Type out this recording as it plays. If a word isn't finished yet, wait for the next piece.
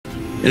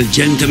El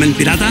gentleman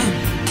pirata,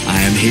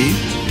 I am he.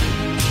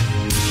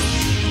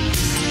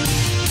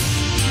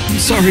 I'm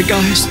sorry,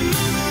 guys.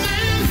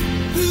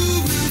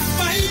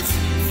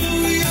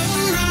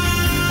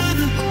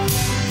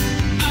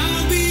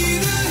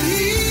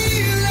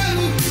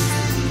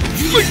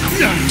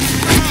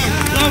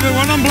 Hello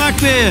everyone, I'm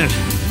Blackbeard.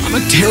 I'm a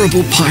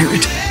terrible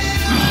pirate.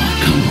 Oh,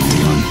 come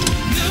on.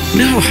 You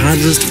know how hard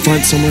it is to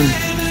find someone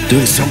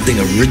doing something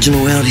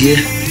original out here?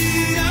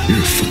 You're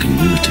a fucking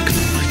lunatic and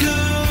I like it.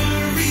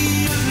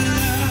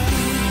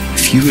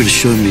 If you were to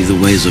show me the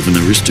ways of an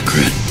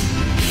aristocrat,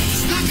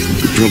 I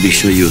could probably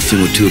show you a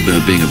thing or two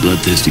about being a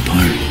bloodthirsty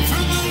pirate.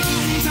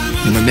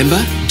 And remember,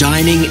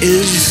 dining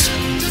is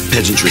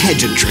Pageantry.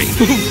 pageantry.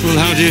 Well,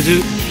 how do you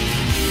do?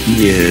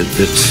 Yeah,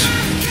 that's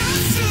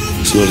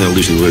not how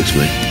Lucy works,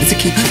 mate. It's a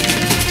keeper.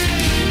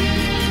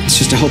 It's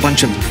just a whole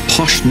bunch of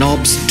posh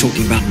knobs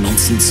talking about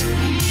nonsense,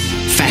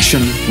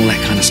 fashion, all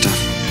that kind of stuff.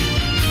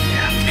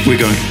 We're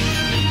going.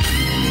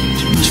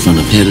 It's the most fun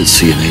I've had at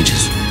sea in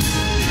ages.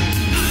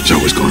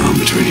 So what's going on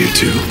between you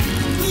two?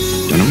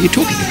 Don't know what you're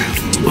talking about.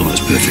 Oh,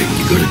 that's perfect.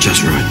 You got it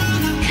just right.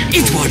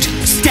 Edward,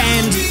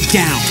 stand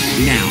down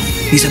now.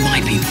 These are my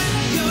people.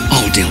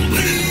 I'll deal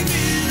with it.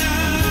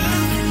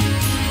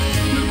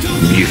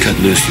 You cut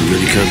loose, you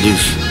really cut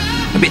loose.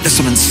 I bet there's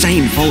some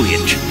insane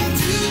foliage.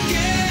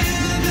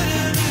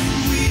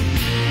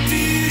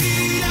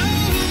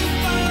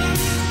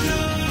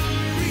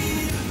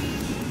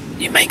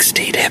 You make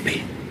Steed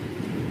happy.